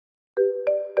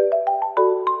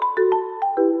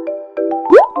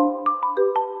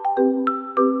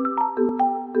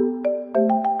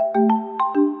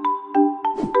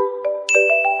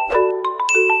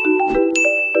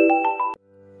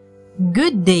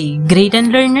Good day, grade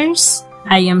and learners.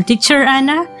 I am Teacher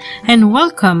Anna and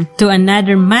welcome to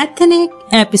another mathematic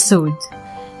episode.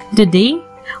 Today,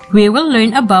 we will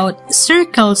learn about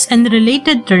circles and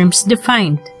related terms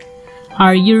defined.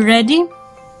 Are you ready?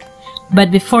 But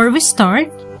before we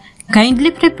start, kindly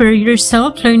prepare your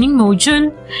self-learning module,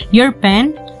 your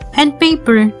pen, and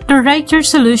paper to write your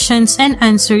solutions and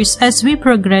answers as we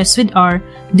progress with our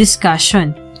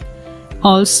discussion.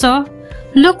 Also,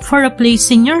 look for a place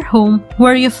in your home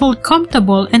where you feel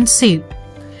comfortable and safe.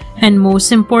 And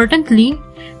most importantly,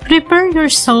 prepare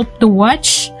yourself to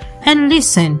watch and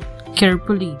listen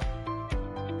carefully.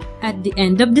 At the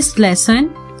end of this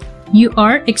lesson, you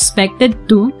are expected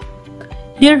to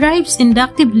derive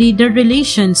inductively the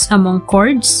relations among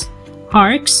chords,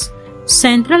 arcs,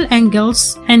 central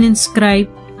angles, and inscribed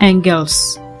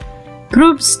angles.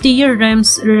 Proves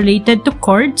theorems related to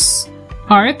chords,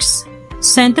 arcs,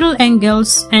 central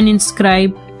angles, and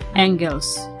inscribed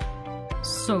angles.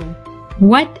 So,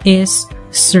 what is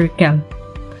circle?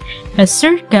 A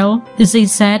circle is a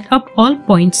set of all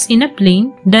points in a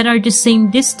plane that are the same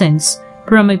distance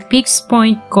from a fixed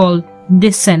point called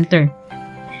the center.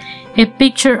 A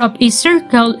picture of a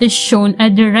circle is shown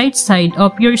at the right side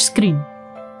of your screen.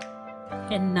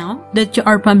 And now that you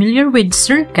are familiar with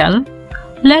circle,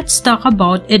 let's talk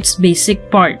about its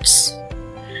basic parts.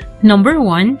 Number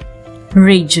 1.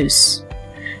 Radius.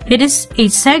 It is a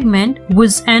segment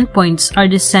whose endpoints are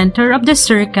the center of the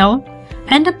circle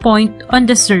and the point on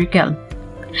the circle.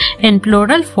 In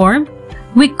plural form,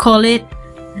 we call it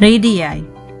radii.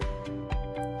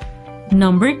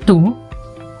 Number 2.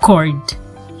 Chord.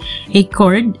 A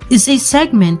chord is a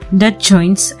segment that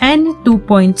joins any two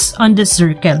points on the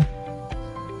circle.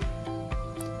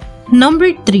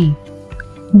 Number 3.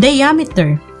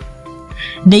 Diameter.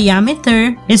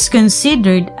 Diameter is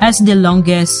considered as the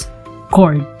longest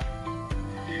chord.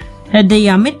 A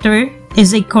diameter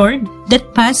is a chord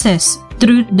that passes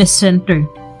through the center.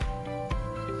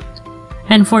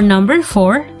 And for number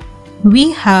 4,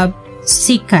 we have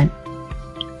secant.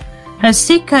 A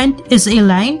secant is a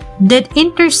line that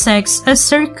intersects a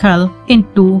circle in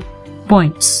 2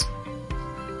 points.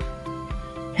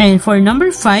 And for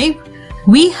number 5,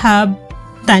 we have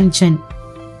tangent.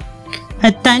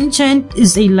 A tangent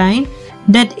is a line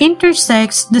that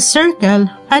intersects the circle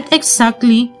at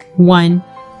exactly 1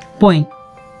 point.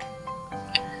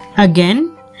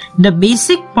 Again, the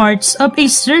basic parts of a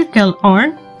circle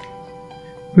are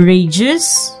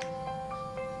radius,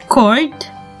 chord,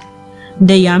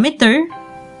 diameter,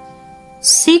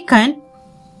 secant,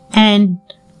 and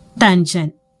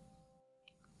tangent.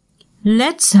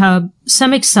 Let's have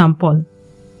some example.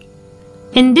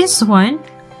 In this one,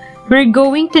 we're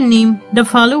going to name the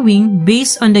following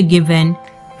based on the given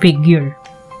figure.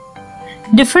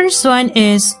 The first one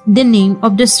is the name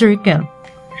of the circle.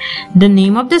 The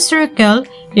name of the circle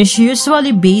is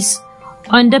usually based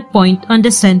on the point on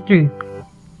the center.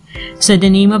 So the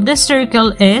name of the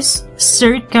circle is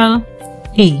Circle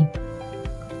A.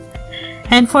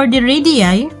 And for the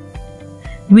radii,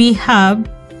 we have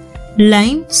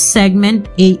line segment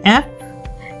AF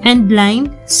and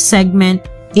line segment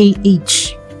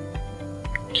AH.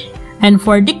 And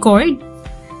for the chord,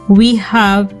 we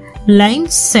have line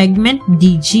segment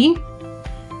DG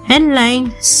and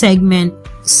line segment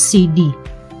CD.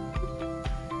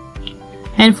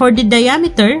 And for the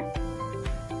diameter,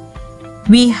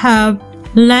 we have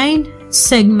line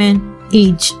segment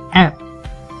HF.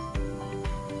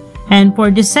 And for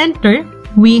the center,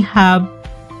 we have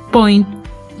point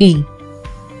A.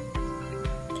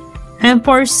 And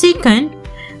for secant,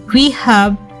 we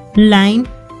have line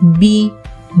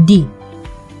BD.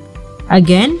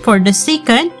 Again, for the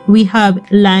secant, we have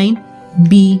line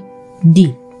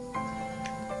BD.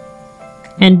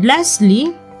 And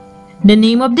lastly, the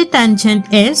name of the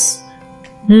tangent is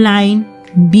line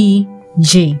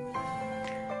BJ.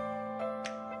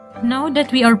 Now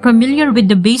that we are familiar with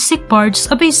the basic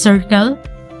parts of a circle,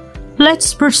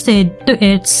 let's proceed to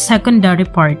its secondary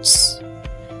parts.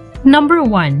 Number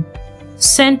 1.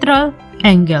 Central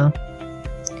angle.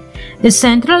 A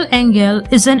central angle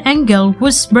is an angle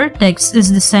whose vertex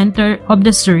is the center of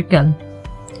the circle.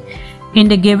 In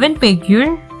the given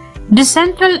figure, the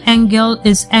central angle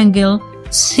is angle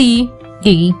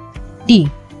CAT,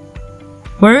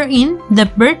 wherein the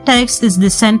vertex is the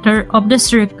center of the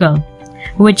circle,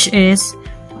 which is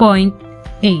point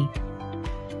A.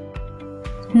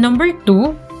 Number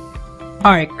 2.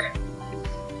 Arc.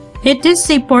 It is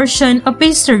a portion of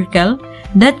a circle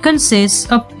that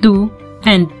consists of 2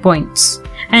 endpoints,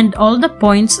 and all the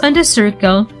points on the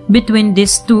circle between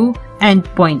these 2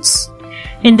 endpoints.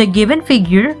 In the given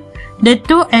figure, the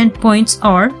 2 endpoints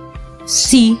are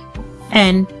C,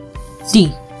 and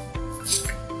T.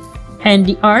 And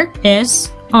the arc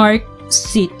is arc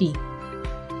CT.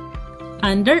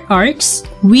 Under arcs,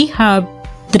 we have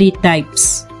three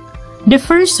types. The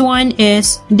first one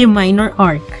is the minor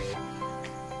arc.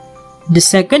 The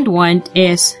second one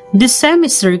is the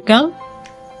semicircle.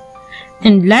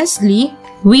 And lastly,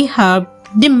 we have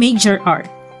the major arc.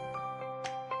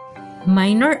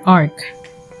 Minor arc.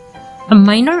 A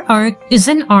minor arc is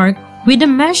an arc with a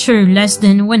measure less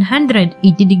than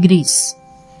 180 degrees.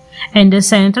 And the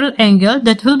central angle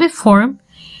that will be formed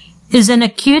is an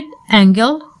acute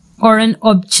angle or an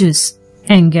obtuse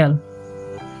angle.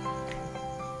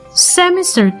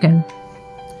 Semicircle.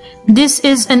 This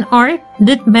is an arc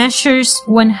that measures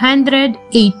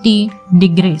 180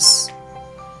 degrees.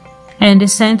 And the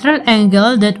central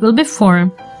angle that will be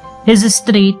formed is a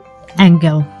straight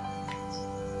angle.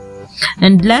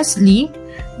 And lastly,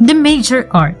 the major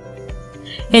arc.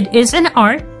 It is an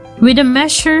arc with a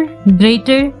measure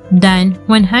greater than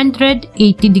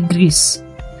 180 degrees.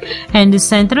 And the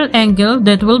central angle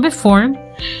that will be formed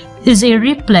is a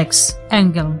reflex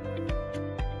angle.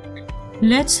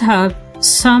 Let's have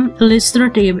some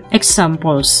illustrative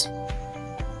examples.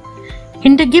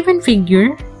 In the given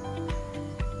figure,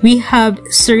 we have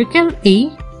circle A,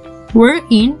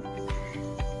 wherein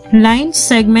line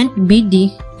segment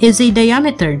BD is a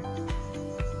diameter,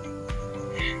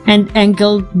 and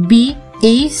angle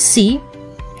BAC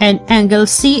and angle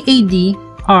CAD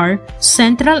are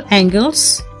central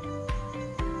angles,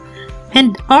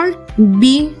 and arc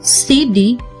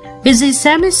BCD is a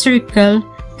semicircle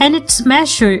and its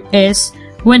measure is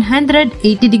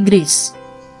 180 degrees.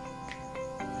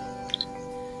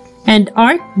 And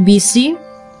arc BC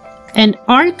and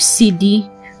arc CD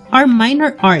are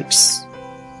minor arcs.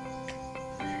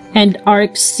 And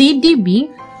arc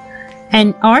CDB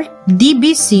and arc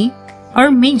DBC are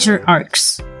major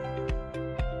arcs.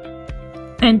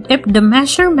 And if the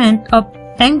measurement of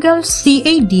angle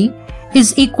CAD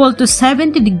is equal to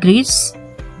 70 degrees,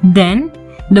 then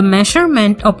the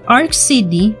measurement of arc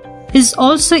CD is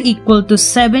also equal to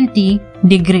 70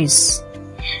 degrees.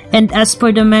 And as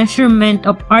for the measurement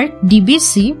of arc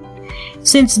DBC,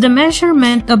 since the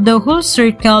measurement of the whole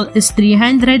circle is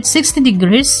 360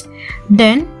 degrees,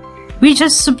 then we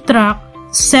just subtract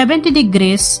 70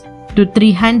 degrees to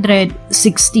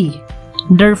 360.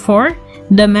 Therefore,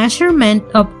 the measurement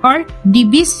of arc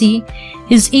DBC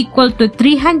is equal to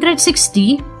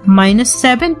 360 minus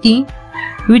 70,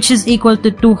 which is equal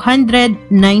to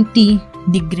 290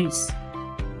 degrees.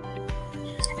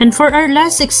 And for our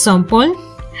last example,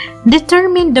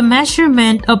 determine the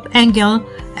measurement of angle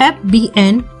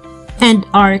FBN and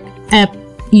arc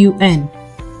FUN.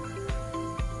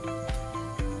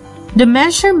 The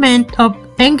measurement of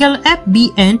angle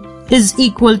FBN is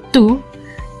equal to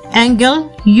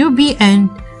angle UBN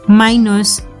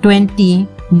minus 20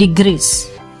 degrees.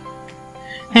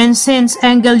 And since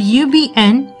angle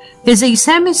UBN is a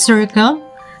semicircle,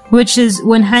 which is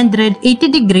 180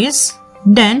 degrees,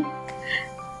 then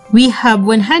we have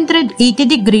 180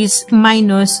 degrees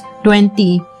minus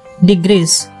 20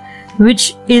 degrees,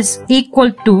 which is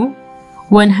equal to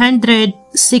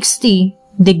 160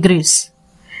 degrees.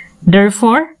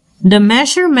 Therefore, the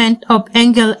measurement of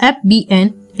angle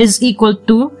FBN is equal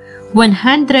to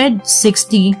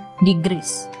 160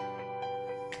 degrees.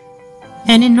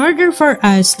 And in order for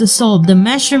us to solve the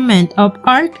measurement of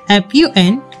arc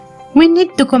FUN, we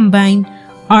need to combine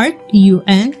arc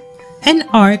UN and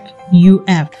arc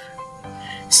UF.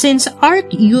 Since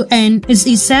arc UN is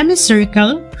a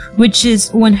semicircle, which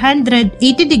is 180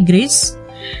 degrees,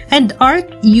 and arc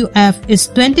UF is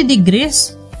 20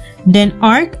 degrees, then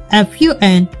arc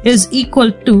FUN is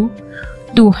equal to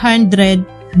 200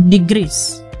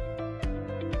 degrees.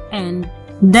 And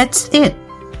that's it.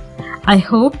 I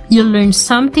hope you learned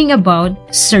something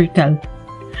about circle.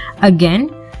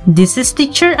 Again, this is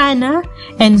Teacher Anna,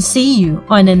 and see you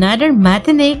on another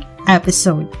matinee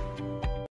episode.